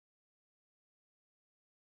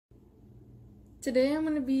Today I'm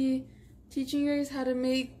going to be teaching you guys how to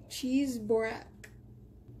make cheese Borek.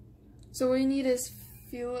 So what you need is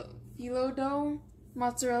phyllo dough,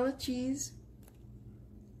 mozzarella cheese,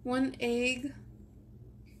 1 egg,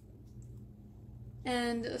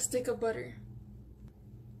 and a stick of butter.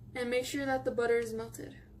 And make sure that the butter is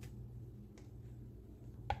melted.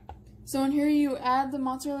 So in here you add the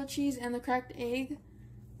mozzarella cheese and the cracked egg,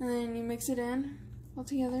 and then you mix it in all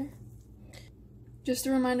together. Just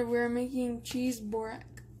a reminder, we're making cheese Borek.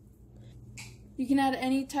 You can add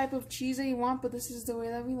any type of cheese that you want, but this is the way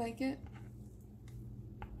that we like it.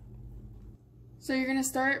 So you're going to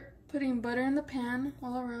start putting butter in the pan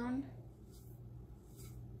all around.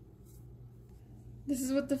 This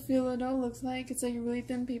is what the phyllo dough looks like. It's like really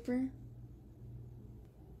thin paper.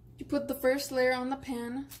 You put the first layer on the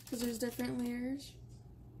pan, because there's different layers.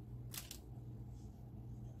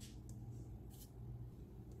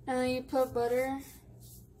 And then you put butter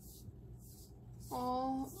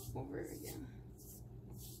all over again.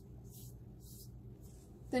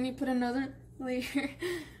 Then you put another layer.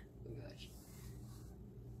 Oh gosh.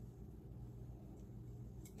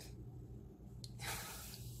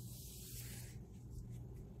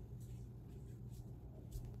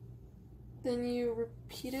 Then you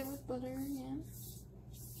repeat it with butter again.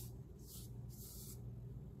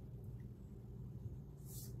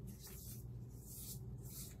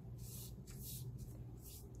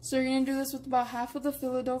 So you're going to do this with about half of the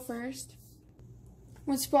phyllo dough first.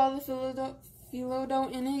 Once you put all the phyllo dough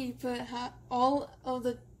in it, you put all of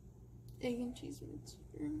the egg and cheese mixture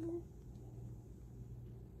in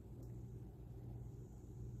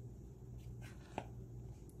there.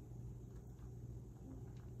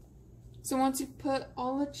 So once you put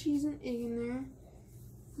all the cheese and egg in there,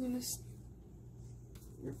 you're going to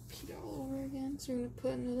repeat it all over again. So you're going to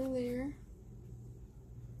put another layer.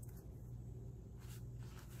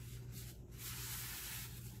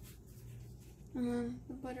 And then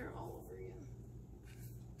the butter all over again.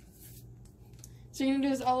 So you're going to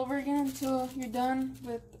do this all over again until you're done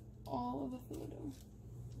with all of the phyllo dough.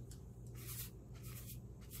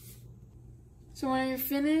 So when you're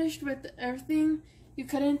finished with everything, you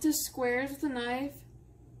cut it into squares with a knife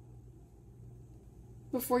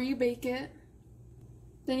before you bake it.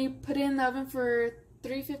 Then you put it in the oven for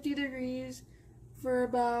 350 degrees for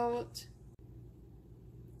about...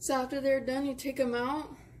 So after they're done, you take them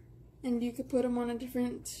out. And you could put them on a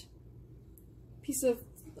different piece of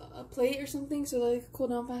a plate or something so they could cool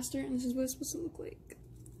down faster. And this is what it's supposed to look like.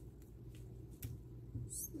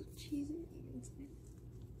 Cheese and egg inside.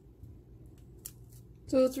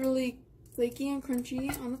 So it's really flaky and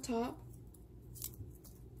crunchy on the top.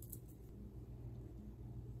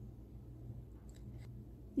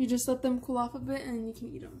 You just let them cool off a bit and you can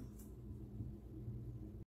eat them.